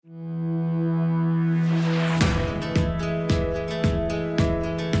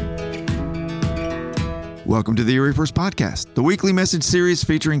Welcome to the Erie First Podcast, the weekly message series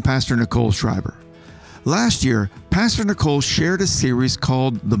featuring Pastor Nicole Schreiber. Last year, Pastor Nicole shared a series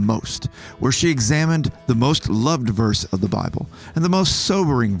called The Most, where she examined the most loved verse of the Bible and the most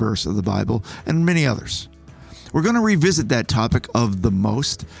sobering verse of the Bible and many others. We're going to revisit that topic of the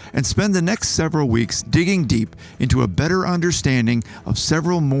most and spend the next several weeks digging deep into a better understanding of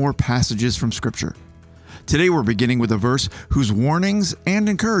several more passages from Scripture. Today we're beginning with a verse whose warnings and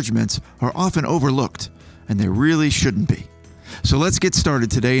encouragements are often overlooked, and they really shouldn't be. So let's get started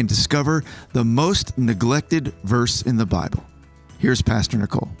today and discover the most neglected verse in the Bible. Here's Pastor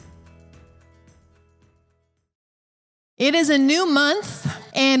Nicole. It is a new month,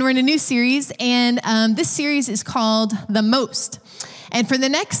 and we're in a new series, and this series is called The Most. And for the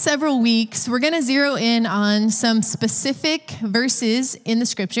next several weeks, we're going to zero in on some specific verses in the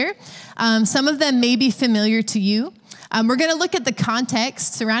Scripture. Some of them may be familiar to you. We're going to look at the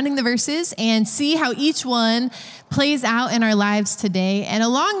context surrounding the verses and see how each one plays out in our lives today. And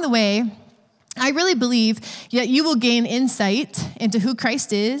along the way, I really believe that you will gain insight into who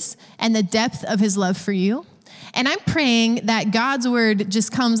Christ is and the depth of his love for you. And I'm praying that God's word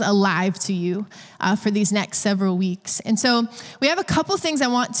just comes alive to you for these next several weeks. And so we have a couple things I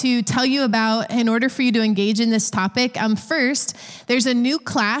want to tell you about in order for you to engage in this topic. First, there's a new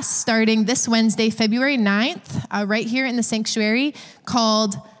class starting this Wednesday, February 9th, right here in the sanctuary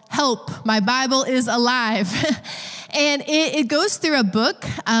called Help, My Bible is Alive. And it goes through a book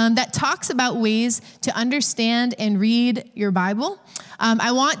that talks about ways to understand and read your Bible.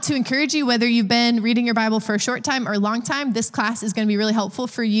 I want to encourage you, whether you've been reading your Bible for a short time or a long time, this class is going to be really helpful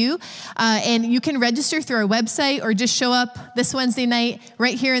for you. And you can register through our website or just show up this Wednesday night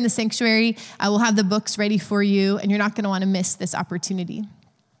right here in the sanctuary. We'll have the books ready for you, and you're not going to want to miss this opportunity.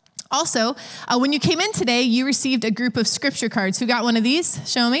 Also, when you came in today, you received a group of scripture cards. Who got one of these?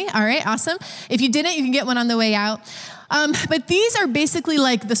 Show me. All right, awesome. If you didn't, you can get one on the way out. But these are basically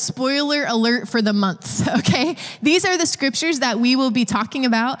like the spoiler alert for the month, okay? These are the scriptures that we will be talking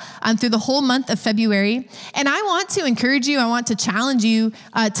about through the whole month of February. And I want to encourage you, I want to challenge you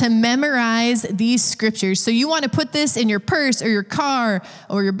to memorize these scriptures. So you want to put this in your purse or your car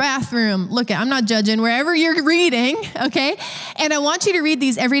or your bathroom. Look, I'm not judging, wherever you're reading, okay? And I want you to read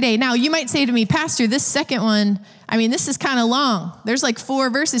these every day. Now, you might say to me, Pastor, this second one, this is kind of long. There's like 4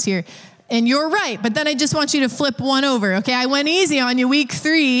 verses here. And you're right, but then I just want you to flip one over, okay? I went easy on you week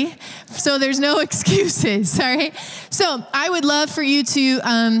 3, so there's no excuses, all right? So I would love for you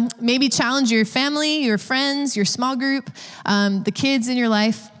to maybe challenge your family, your friends, your small group, the kids in your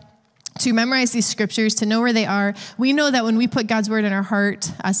life, to memorize these scriptures, to know where they are. We know that when we put God's word in our heart,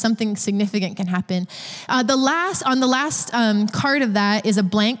 something significant can happen. On the last card of that is a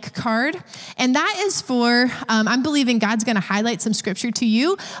blank card, and that is for, I'm believing God's going to highlight some scripture to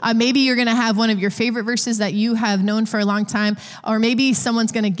you. Maybe you're going to have one of your favorite verses that you have known for a long time, or maybe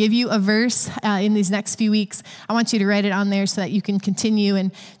someone's going to give you a verse in these next few weeks. I want you to write it on there so that you can continue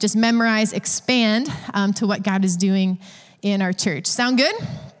and just memorize, expand to what God is doing in our church. Sound good?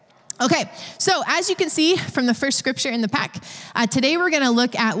 Okay, so as you can see from the first scripture in the pack, today we're going to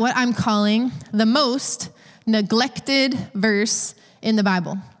look at what I'm calling the most neglected verse in the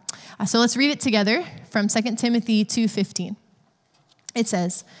Bible. So let's read it together from 2 Timothy 2:15. It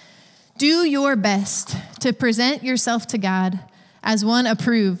says, "Do your best to present yourself to God as one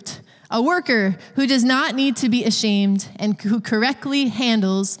approved, a worker who does not need to be ashamed and who correctly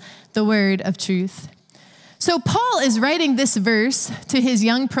handles the word of truth." So Paul is writing this verse to his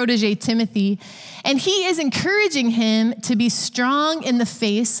young protege, Timothy, and he is encouraging him to be strong in the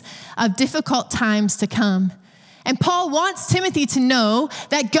face of difficult times to come. And Paul wants Timothy to know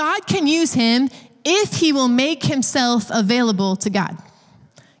that God can use him if he will make himself available to God.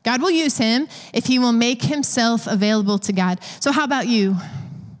 God will use him if he will make himself available to God. So how about you?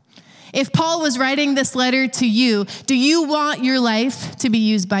 If Paul was writing this letter to you, do you want your life to be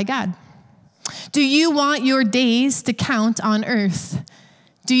used by God? Do you want your days to count on earth?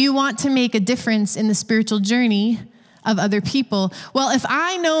 Do you want to make a difference in the spiritual journey of other people? Well, if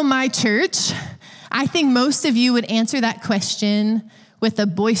I know my church, I think most of you would answer that question with a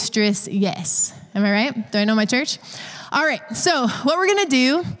boisterous yes. Am I right? Do I know my church? All right, so what we're going to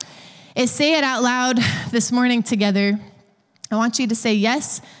do is say it out loud this morning together. I want you to say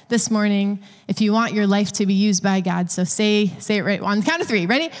yes this morning if you want your life to be used by God. So say it right on the count of 3.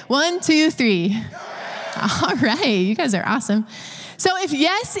 Ready? 1, 2, 3. All right, you guys are awesome. So if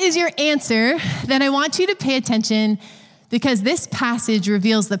yes is your answer, then I want you to pay attention because this passage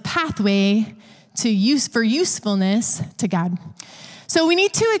reveals the pathway for usefulness to God. So we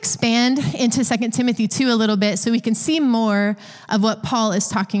need to expand into 2 Timothy 2 a little bit so we can see more of what Paul is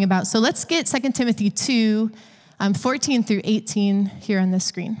talking about. So let's get 2 Timothy 2, 14 through 18 here on the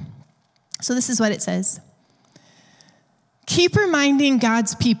screen. So this is what it says. Keep reminding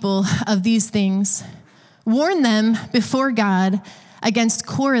God's people of these things. Warn them before God against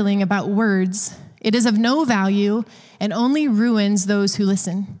quarreling about words. It is of no value and only ruins those who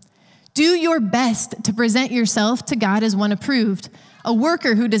listen. Do your best to present yourself to God as one approved, a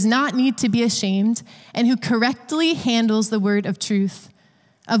worker who does not need to be ashamed and who correctly handles the word of truth.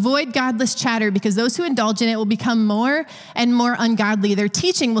 Avoid godless chatter because those who indulge in it will become more and more ungodly. Their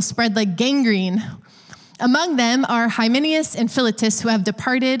teaching will spread like gangrene. Among them are Hymenaeus and Philetus, who have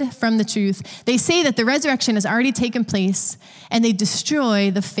departed from the truth. They say that the resurrection has already taken place, and they destroy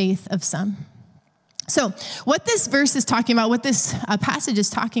the faith of some. So what this verse is talking about, what this passage is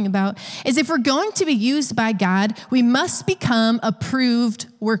talking about, is if we're going to be used by God, we must become approved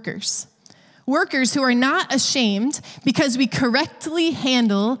workers. Workers who are not ashamed because we correctly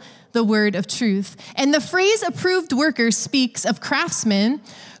handle the word of truth. And the phrase approved worker speaks of craftsmen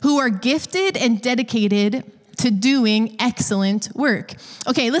who are gifted and dedicated to doing excellent work.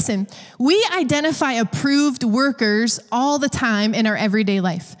 Okay, listen, we identify approved workers all the time in our everyday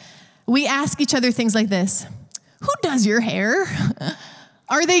life. We ask each other things like this. Who does your hair?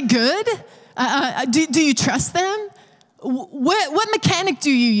 Are they good? Do you trust them? What mechanic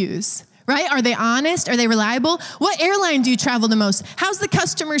do you use? Right? Are they honest? Are they reliable? What airline do you travel the most? How's the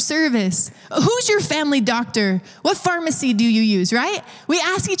customer service? Who's your family doctor? What pharmacy do you use, right? We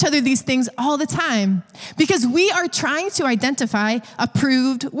ask each other these things all the time because we are trying to identify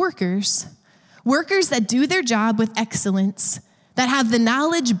approved workers. Workers that do their job with excellence, that have the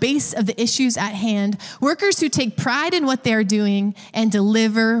knowledge base of the issues at hand, workers who take pride in what they're doing and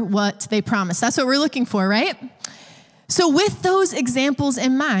deliver what they promise. That's what we're looking for, right? So with those examples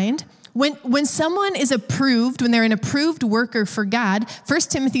in mind, when someone is approved, when they're an approved worker for God, 1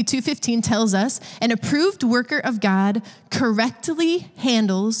 Timothy 2:15 tells us, an approved worker of God correctly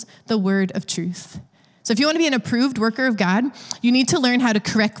handles the word of truth. So if you want to be an approved worker of God, you need to learn how to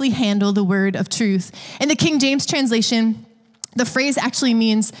correctly handle the word of truth. In the King James translation, the phrase actually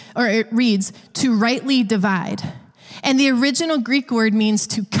means, or it reads, to rightly divide. And the original Greek word means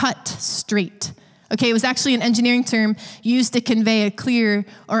to cut straight. Okay, it was actually an engineering term used to convey a clear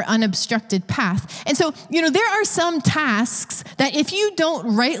or unobstructed path. And so, there are some tasks that if you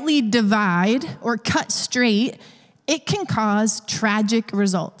don't rightly divide or cut straight, it can cause tragic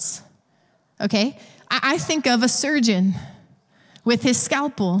results. Okay, I think of a surgeon with his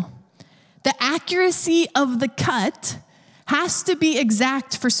scalpel. The accuracy of the cut has to be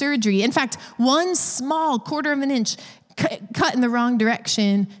exact for surgery. In fact, one small 1/4 of an inch cut in the wrong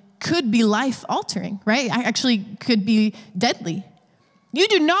direction could be life-altering, right? Actually could be deadly. You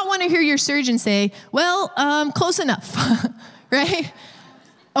do not want to hear your surgeon say, well, close enough, right?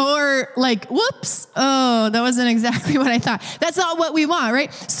 Or like, whoops, oh, that wasn't exactly what I thought. That's not what we want,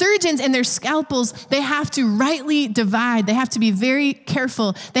 right? Surgeons and their scalpels, they have to rightly divide. They have to be very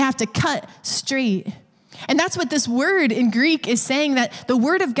careful. They have to cut straight. And that's what this word in Greek is saying, that the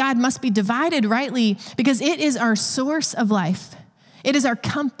word of God must be divided rightly because it is our source of life. It is our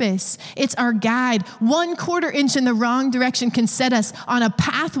compass. It's our guide. 1/4 inch in the wrong direction can set us on a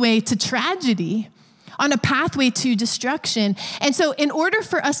pathway to tragedy, on a pathway to destruction. And so in order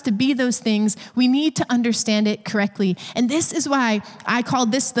for us to be those things, we need to understand it correctly. And this is why I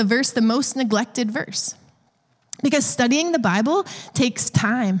called this the verse, the most neglected verse. Because studying the Bible takes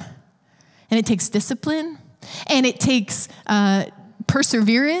time, and it takes discipline, and it takes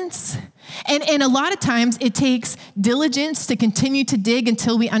perseverance. And a lot of times it takes diligence to continue to dig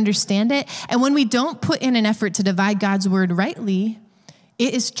until we understand it. And when we don't put in an effort to divide God's word rightly,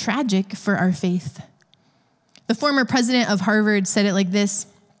 it is tragic for our faith. The former president of Harvard said it like this,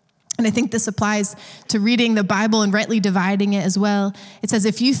 and I think this applies to reading the Bible and rightly dividing it as well. It says,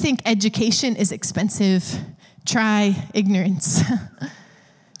 if you think education is expensive, try ignorance.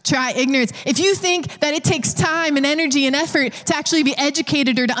 Try ignorance. If you think that it takes time and energy and effort to actually be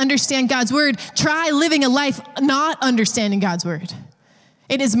educated or to understand God's word, try living a life not understanding God's word.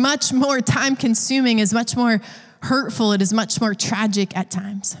 It is much more time-consuming, is much more hurtful, it is much more tragic at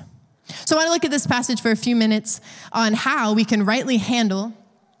times. So I want to look at this passage for a few minutes on how we can rightly handle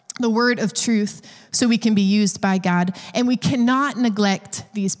the word of truth so we can be used by God. And we cannot neglect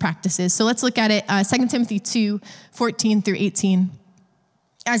these practices. So let's look at it, 2 Timothy 2, 14 through 18.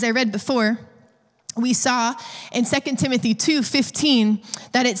 As I read before, we saw in 2 Timothy 2:15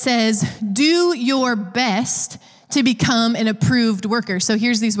 that it says, do your best to become an approved worker. So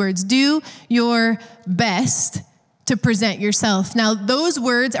here's these words, do your best to present yourself. Now, those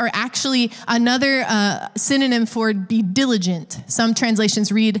words are actually another synonym for be diligent. Some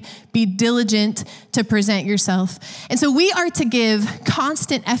translations read, be diligent to present yourself. And so we are to give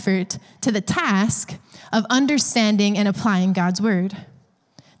constant effort to the task of understanding and applying God's word.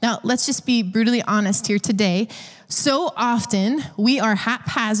 Now, let's just be brutally honest here today. So often, we are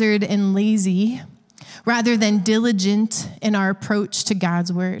haphazard and lazy rather than diligent in our approach to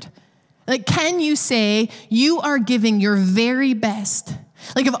God's word. Like, can you say you are giving your very best?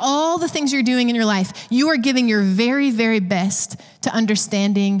 Like, of all the things you're doing in your life, you are giving your very, very best to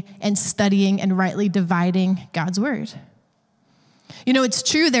understanding and studying and rightly dividing God's word. You know, it's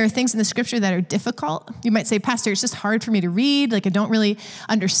true, there are things in the scripture that are difficult. You might say, Pastor, it's just hard for me to read. Like, I don't really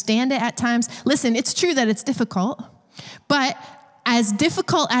understand it at times. Listen, it's true that it's difficult, but as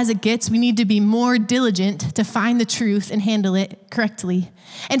difficult as it gets, we need to be more diligent to find the truth and handle it correctly.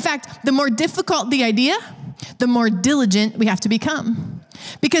 In fact, the more difficult the idea, the more diligent we have to become.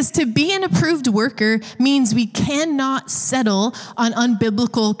 Because to be an approved worker means we cannot settle on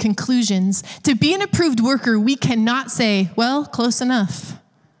unbiblical conclusions. To be an approved worker, we cannot say, well, close enough.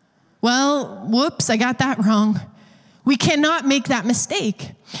 Well, whoops, I got that wrong. We cannot make that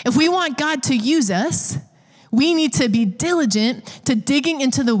mistake. If we want God to use us, we need to be diligent to digging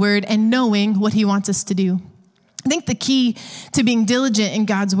into the word and knowing what he wants us to do. I think the key to being diligent in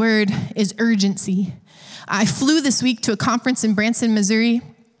God's word is urgency. I flew this week to a conference in Branson, Missouri,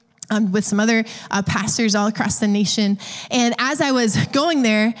 with some other pastors all across the nation. And as I was going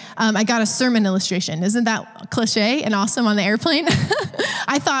there, I got a sermon illustration. Isn't that cliche and awesome on the airplane?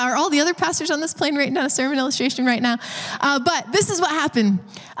 I thought, are all the other pastors on this plane writing down a sermon illustration right now? But this is what happened.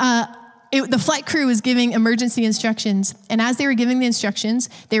 The flight crew was giving emergency instructions. And as they were giving the instructions,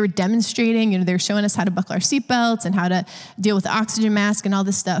 they were demonstrating, they were showing us how to buckle our seatbelts and how to deal with the oxygen mask and all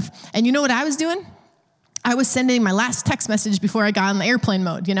this stuff. And you know what I was doing? I was sending my last text message before I got on the airplane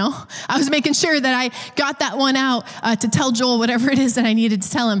mode, I was making sure that I got that one out to tell Joel whatever it is that I needed to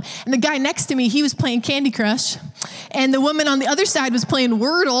tell him. And the guy next to me, he was playing Candy Crush. And the woman on the other side was playing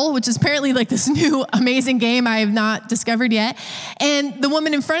Wordle, which is apparently like this new amazing game I have not discovered yet. And the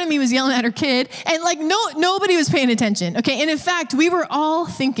woman in front of me was yelling at her kid. And like nobody was paying attention, okay? And in fact, we were all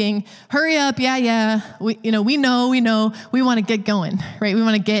thinking, hurry up, yeah. We know, we want to get going, right? We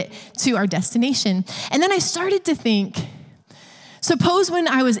want to get to our destination. And then I started to think, suppose when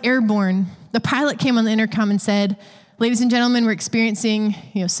I was airborne, the pilot came on the intercom and said, ladies and gentlemen, we're experiencing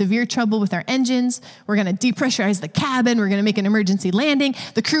severe trouble with our engines. We're going to depressurize the cabin. We're going to make an emergency landing.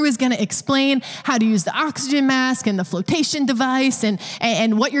 The crew is going to explain how to use the oxygen mask and the flotation device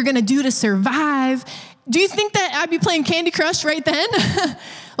and what you're going to do to survive. Do you think that I'd be playing Candy Crush right then?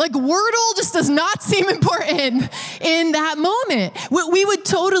 Like Wordle just does not seem important in that moment. We would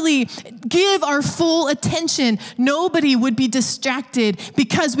totally give our full attention. Nobody would be distracted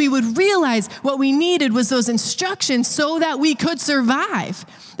because we would realize what we needed was those instructions so that we could survive,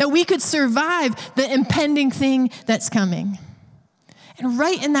 the impending thing that's coming. And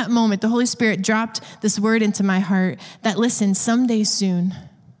right in that moment, the Holy Spirit dropped this word into my heart that, listen, someday soon,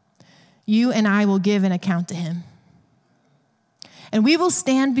 you and I will give an account to him. And we will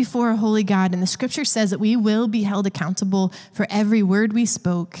stand before a holy God, and the scripture says that we will be held accountable for every word we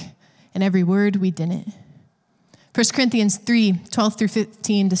spoke and every word we didn't. 1 Corinthians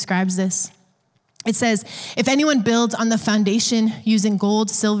 3:12-15 describes this. It says, if anyone builds on the foundation using gold,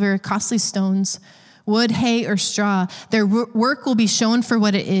 silver, costly stones, wood, hay, or straw, their work will be shown for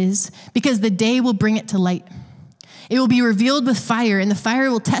what it is, because the day will bring it to light. It will be revealed with fire, and the fire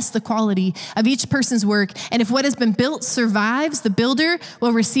will test the quality of each person's work. And if what has been built survives, the builder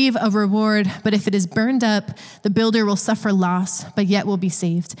will receive a reward. But if it is burned up, the builder will suffer loss, but yet will be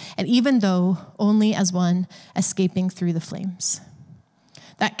saved. And even though only as one escaping through the flames.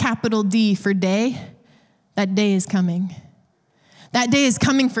 That capital D for day, that day is coming. That day is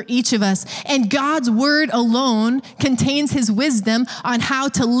coming for each of us. And God's word alone contains his wisdom on how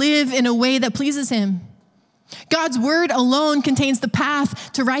to live in a way that pleases him. God's word alone contains the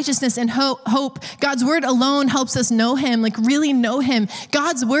path to righteousness and hope. God's word alone helps us know him, like really know him.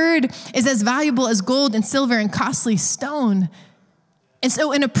 God's word is as valuable as gold and silver and costly stone. And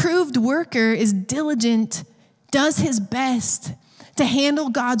so an approved worker is diligent, does his best to handle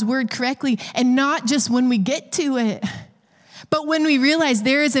God's word correctly, and not just when we get to it, but when we realize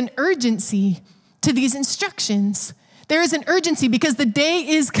there is an urgency to these instructions. There is an urgency because the day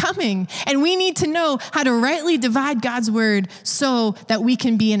is coming, and we need to know how to rightly divide God's word so that we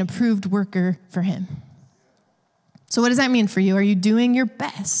can be an approved worker for him. So what does that mean for you? Are you doing your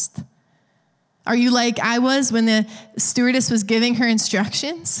best? Are you like I was when the stewardess was giving her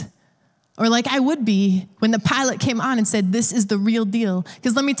instructions? Or like I would be when the pilot came on and said, this is the real deal.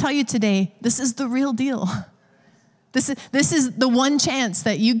 Because let me tell you today, this is the real deal. This is the one chance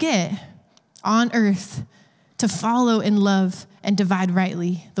that you get on earth to follow and love and divide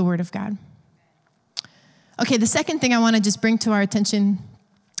rightly the word of God. Okay, the second thing I want to just bring to our attention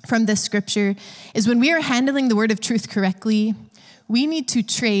from this scripture is when we are handling the word of truth correctly, we need to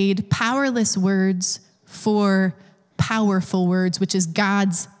trade powerless words for powerful words, which is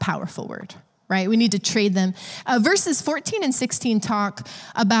God's powerful word, right? We need to trade them. Verses 14 and 16 talk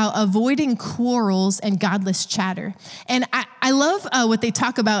about avoiding quarrels and godless chatter. And I love what they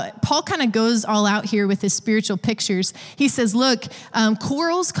talk about. Paul kind of goes all out here with his spiritual pictures. He says, look,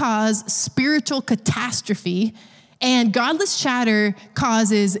 quarrels cause spiritual catastrophe, and godless chatter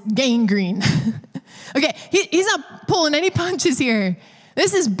causes gangrene. Okay, he's not pulling any punches here.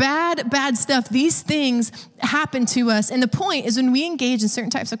 This is bad stuff. These things happen to us. And the point is when we engage in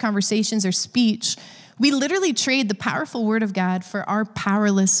certain types of conversations or speech, we literally trade the powerful word of God for our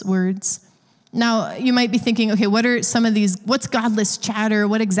powerless words. Now, you might be thinking, okay, what are some of these? What's godless chatter?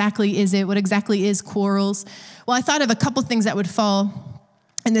 What exactly is it? What exactly is quarrels? Well, I thought of a couple things that would fall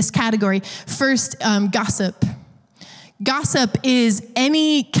in this category. First, gossip. Gossip is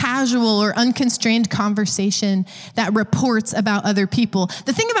any casual or unconstrained conversation that reports about other people.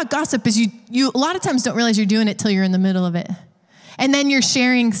 The thing about gossip is you a lot of times don't realize you're doing it till you're in the middle of it. And then you're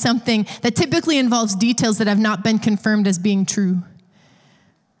sharing something that typically involves details that have not been confirmed as being true.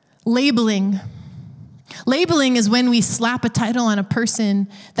 Labeling. Labeling is when we slap a title on a person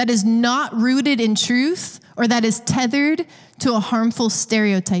that is not rooted in truth or that is tethered to a harmful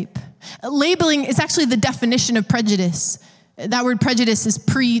stereotype. Labeling is actually the definition of prejudice. That word prejudice is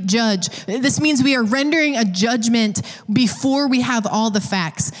prejudge. This means we are rendering a judgment before we have all the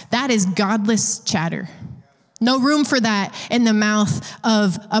facts. That is godless chatter. No room for that in the mouth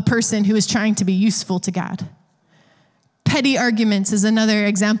of a person who is trying to be useful to God. Petty arguments is another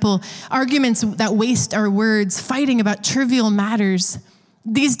example. Arguments that waste our words, fighting about trivial matters.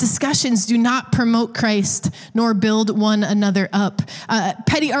 These discussions do not promote Christ nor build one another up.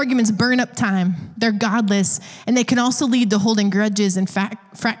 Petty arguments burn up time. They're godless, and they can also lead to holding grudges and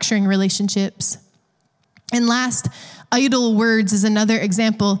fracturing relationships. And last, idle words is another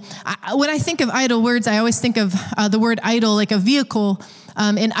example. When I think of idle words, I always think of the word idle, like a vehicle,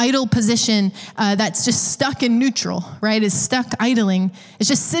 an idle position that's just stuck in neutral, right? Is stuck idling. It's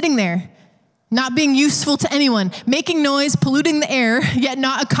just sitting there, not being useful to anyone, making noise, polluting the air, yet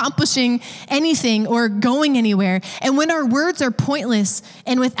not accomplishing anything or going anywhere. And when our words are pointless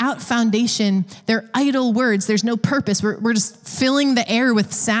and without foundation, they're idle words. There's no purpose. We're just filling the air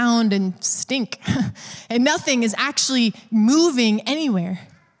with sound and stink. And nothing is actually moving anywhere.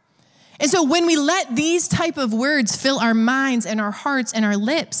 And so when we let these type of words fill our minds and our hearts and our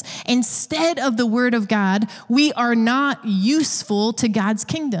lips, instead of the word of God, we are not useful to God's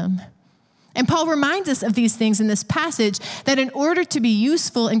kingdom. And Paul reminds us of these things in this passage, that in order to be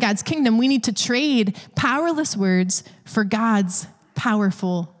useful in God's kingdom, we need to trade powerless words for God's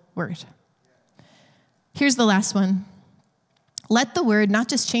powerful word. Here's the last one. Let the word not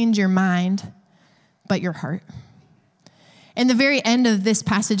just change your mind, but your heart. In the very end of this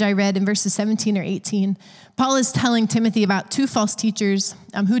passage I read in verses 17 or 18, Paul is telling Timothy about two false teachers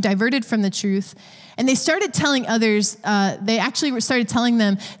who diverted from the truth. And they started telling others, started telling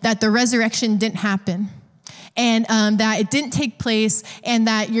them that the resurrection didn't happen, and that it didn't take place, and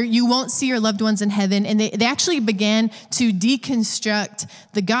that you won't see your loved ones in heaven. And they actually began to deconstruct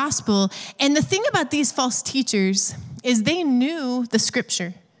the gospel. And the thing about these false teachers is they knew the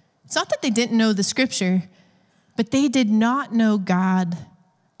scripture. It's not that they didn't know the scripture, but they did not know God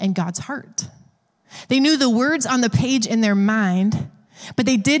and God's heart. They knew the words on the page in their mind, but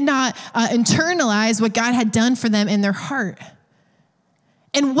they did not internalize what God had done for them in their heart.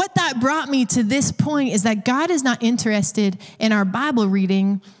 And what that brought me to this point is that God is not interested in our Bible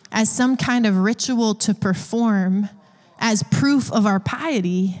reading as some kind of ritual to perform as proof of our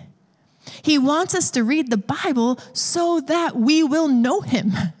piety. He wants us to read the Bible so that we will know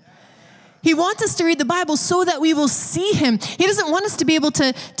him. He wants us to read the Bible so that we will see him. He doesn't want us to be able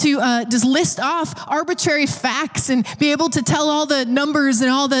to just list off arbitrary facts and be able to tell all the numbers and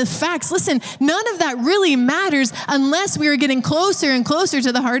all the facts. Listen, none of that really matters unless we are getting closer and closer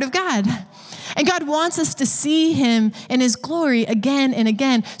to the heart of God. And God wants us to see him in his glory again and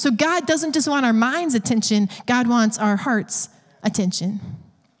again. So God doesn't just want our mind's attention. God wants our heart's attention.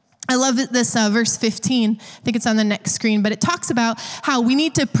 I love this verse 15. I think it's on the next screen, but it talks about how we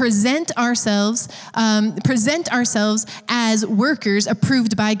need to present ourselves as workers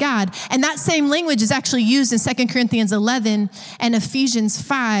approved by God. And that same language is actually used in 2 Corinthians 11 and Ephesians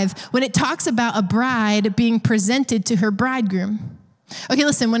 5 when it talks about a bride being presented to her bridegroom. Okay,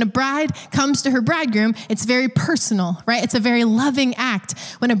 listen, when a bride comes to her bridegroom, it's very personal, right? It's a very loving act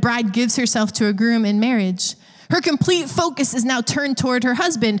when a bride gives herself to a groom in marriage. Her complete focus is now turned toward her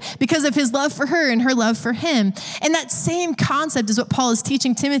husband because of his love for her and her love for him. And that same concept is what Paul is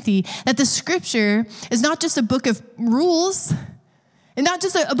teaching Timothy, that the scripture is not just a book of rules and not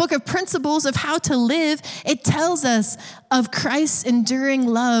just a book of principles of how to live. It tells us of Christ's enduring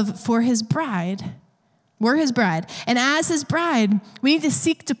love for his bride. We're his bride. And as his bride, we need to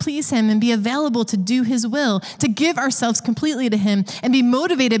seek to please him and be available to do his will, to give ourselves completely to him and be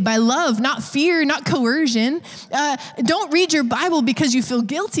motivated by love, not fear, not coercion. Don't read your Bible because you feel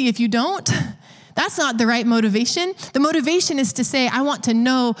guilty if you don't. That's not the right motivation. The motivation is to say, I want to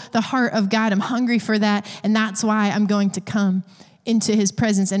know the heart of God. I'm hungry for that. And that's why I'm going to come into his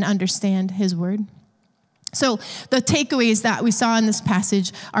presence and understand his word. So the takeaways that we saw in this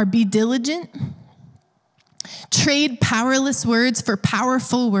passage are be diligent, trade powerless words for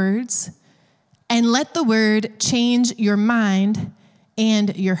powerful words, and let the word change your mind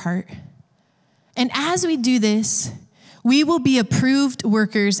and your heart. And as we do this, we will be approved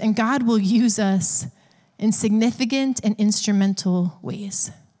workers, and God will use us in significant and instrumental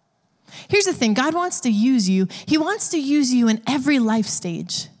ways. Here's the thing, God wants to use you. He wants to use you in every life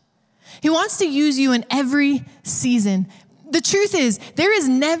stage. He wants to use you in every season. The truth is, there is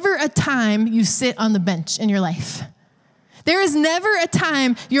never a time you sit on the bench in your life. There is never a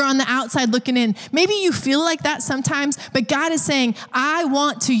time you're on the outside looking in. Maybe you feel like that sometimes, but God is saying, I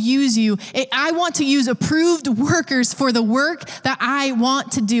want to use you. I want to use approved workers for the work that I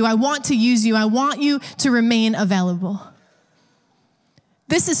want to do. I want to use you. I want you to remain available.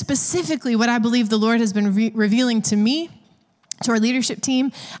 This is specifically what I believe the Lord has been revealing to me, to our leadership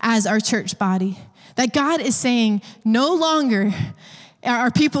team, as our church body. That God is saying, no longer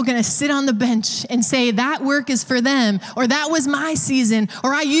are people going to sit on the bench and say that work is for them, or that was my season,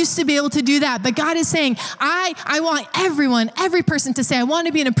 or I used to be able to do that. But God is saying, I want every person to say, I want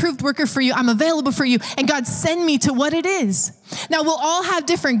to be an approved worker for you. I'm available for you. And God, send me to what it is. Now, we'll all have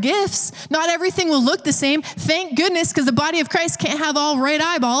different gifts. Not everything will look the same. Thank goodness, because the body of Christ can't have all right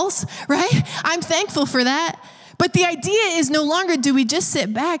eyeballs, right? I'm thankful for that. But the idea is no longer do we just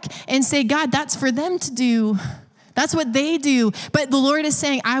sit back and say, God, that's for them to do. That's what they do. But the Lord is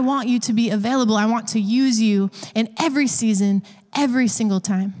saying, I want you to be available. I want to use you in every season, every single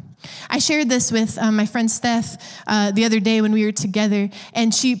time. I shared this with my friend Steph the other day when we were together,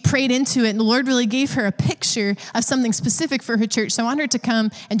 and she prayed into it, and the Lord really gave her a picture of something specific for her church. So I want her to come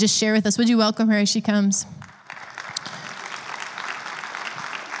and just share with us. Would you welcome her as she comes?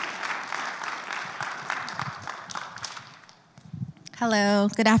 Hello,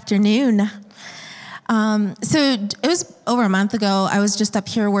 good afternoon. So it was over a month ago, I was just up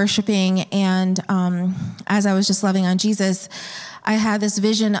here worshiping, and as I was just loving on Jesus, I had this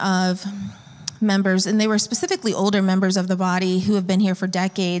vision of members, and they were specifically older members of the body who have been here for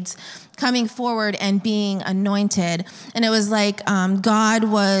decades, coming forward and being anointed. And it was like God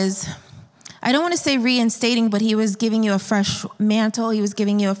was, I don't want to say reinstating, but he was giving you a fresh mantle. He was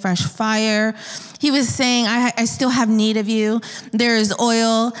giving you a fresh fire. He was saying, I still have need of you. There is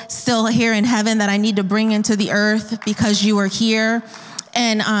oil still here in heaven that I need to bring into the earth because you are here.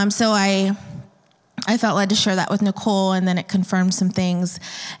 And so I felt led to share that with Nicole, and then it confirmed some things.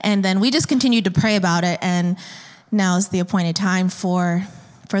 And then we just continued to pray about it. And now is the appointed time for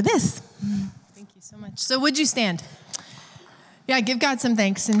this. Thank you so much. So would you stand? Yeah, give God some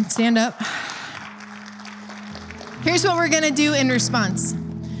thanks and stand up. Here's what we're going to do in response.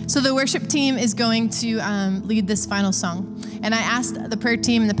 So the worship team is going to lead this final song. And I asked the prayer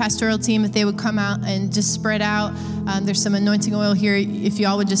team and the pastoral team if they would come out and just spread out. There's some anointing oil here. If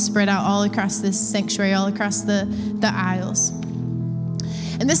y'all would just spread out all across this sanctuary, all across the aisles.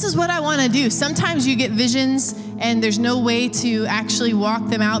 And this is what I want to do. Sometimes you get visions and there's no way to actually walk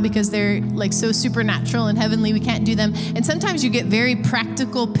them out because they're like so supernatural and heavenly, we can't do them. And sometimes you get very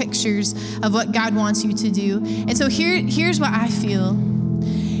practical pictures of what God wants you to do. And so here's what I feel,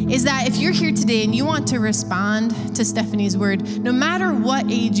 is that if you're here today and you want to respond to Stephanie's word, no matter what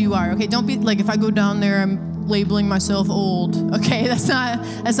age you are, okay, don't be like, if I go down there, I'm labeling myself old. Okay, that's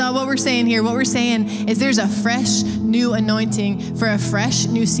not what we're saying here. What we're saying is there's a fresh new anointing for a fresh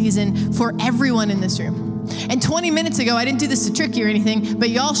new season for everyone in this room. And 20 minutes ago, I didn't do this to trick you or anything, but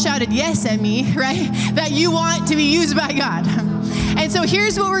y'all shouted yes at me, right? That you want to be used by God. And And so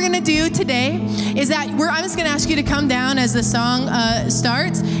here's what we're going to do today is that I'm just going to ask you to come down as the song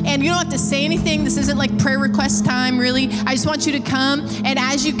starts. And you don't have to say anything. This isn't like prayer request time, really. I just want you to come. And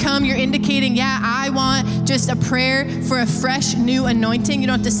as you come, you're indicating, yeah, I want just a prayer for a fresh new anointing. You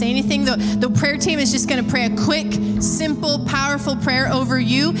don't have to say anything. The prayer team is just going to pray a quick, simple, powerful prayer over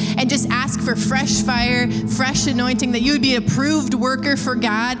you and just ask for fresh fire, fresh anointing, that you would be an approved worker for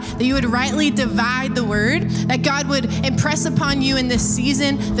God, that you would rightly divide the word, that God would impress upon you in this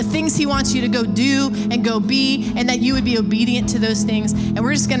season the things he wants you to go do and go be, and that you would be obedient to those things. And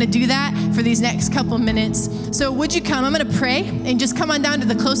we're just going to do that for these next couple minutes. So would you come? I'm going to pray, and just come on down to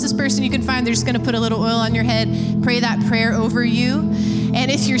the closest person you can find. They're just going to put a little oil on your head, pray that prayer over you.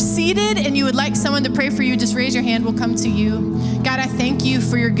 And if you're seated and you would like someone to pray for you, just raise your hand. We'll come to you. God, I thank you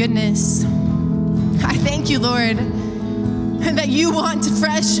for your goodness. I thank you, Lord, that you want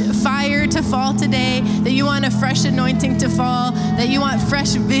fresh fire to fall today, that you want a fresh anointing to fall, that you want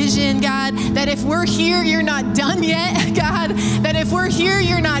fresh vision, God, that if we're here, you're not done yet, God, that if we're here,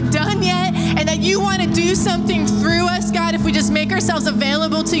 you're not done yet, and that you want to do something through us, God, if we just make ourselves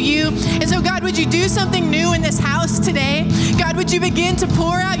available to you. And so, God, would you do something new in this house today? God, would you begin to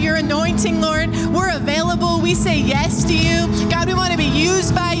pour out your anointing, Lord? We're available. We say yes to you. God, we want to be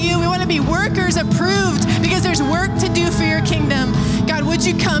used by you. We want to be workers approved because there's work to do for your kingdom. God, would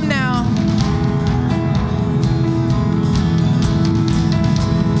you come now?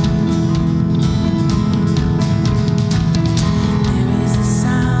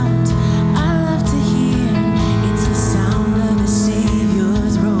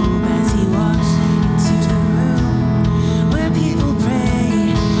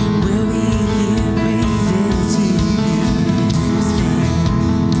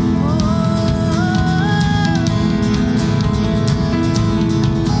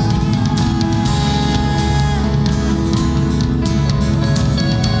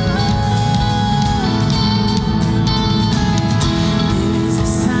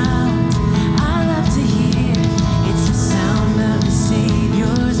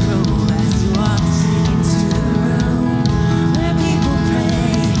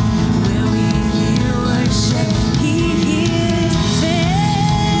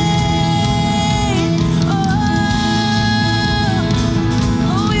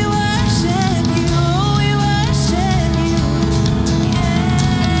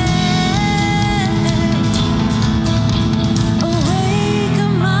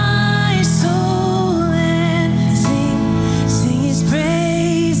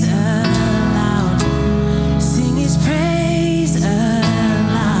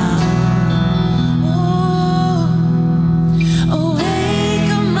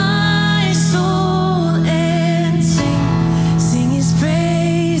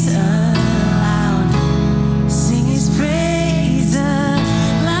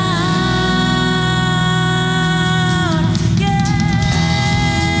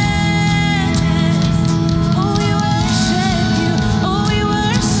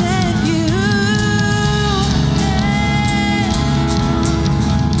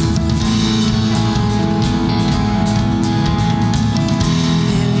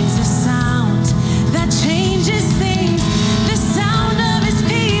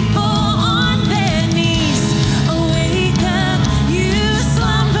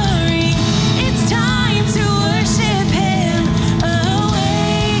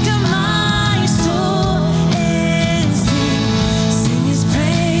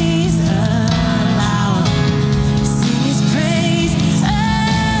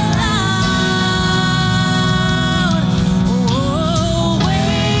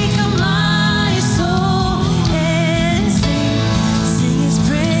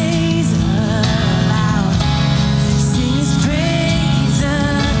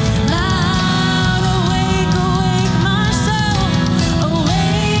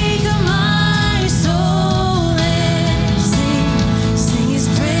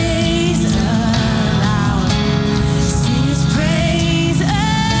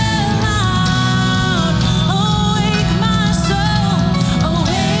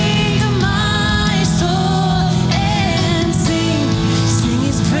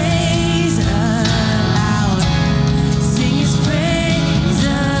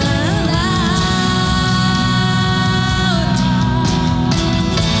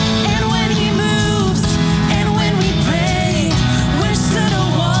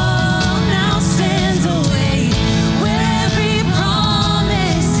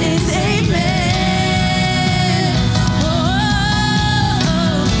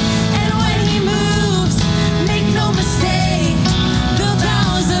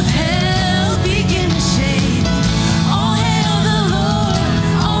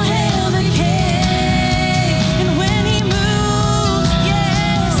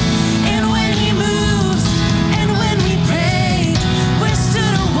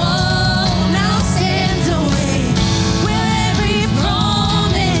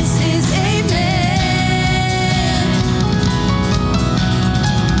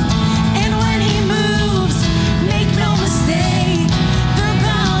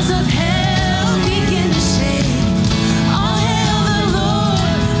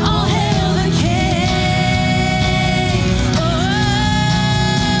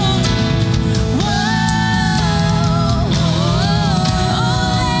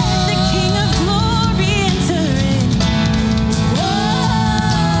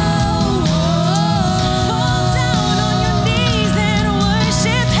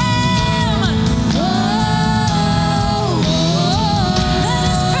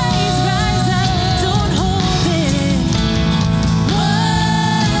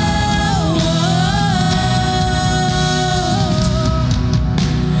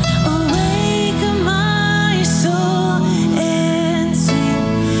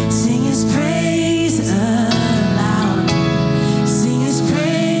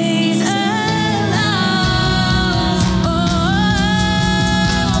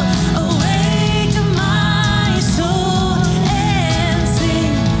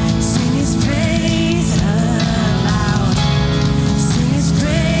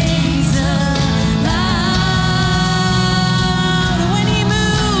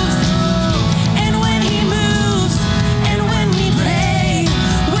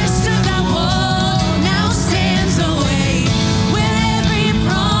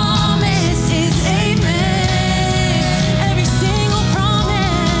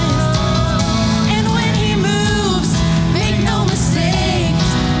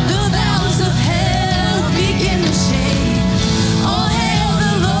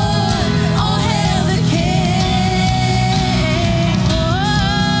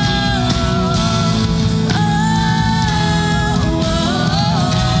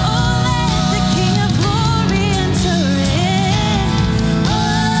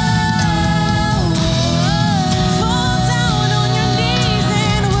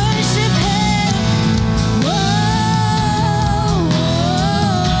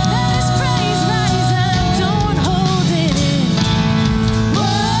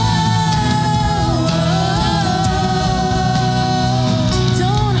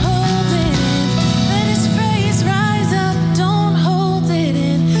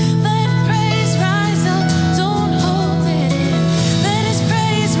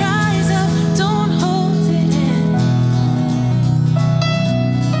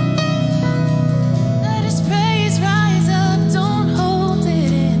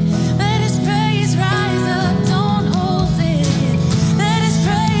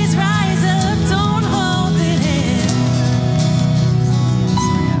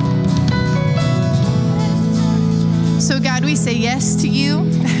 we say yes to you.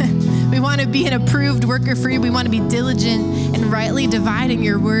 We want to be an approved worker for you. We want to be diligent and rightly dividing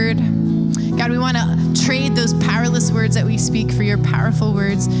your word. God, we want to trade those powerless words that we speak for your powerful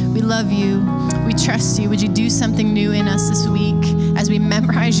words. We love you. We trust you. Would you do something new in us this week as we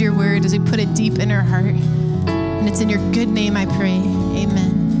memorize your word, as we put it deep in our heart? And it's in your good name I pray.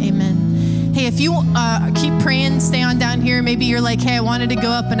 Amen. Amen. Hey, if you keep praying, stay on down here. Maybe you're like, hey, I wanted to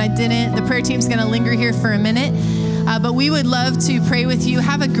go up and I didn't. The prayer team's going to linger here for a minute. But we would love to pray with you.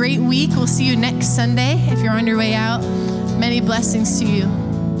 Have a great week. We'll see you next Sunday if you're on your way out. Many blessings to you.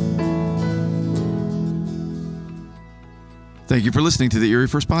 Thank you for listening to the Erie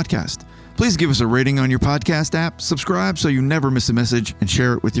First Podcast. Please give us a rating on your podcast app, subscribe so you never miss a message, and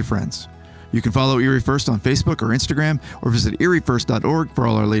share it with your friends. You can follow Erie First on Facebook or Instagram, or visit eriefirst.org for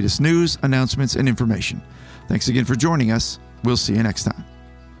all our latest news, announcements, and information. Thanks again for joining us. We'll see you next time.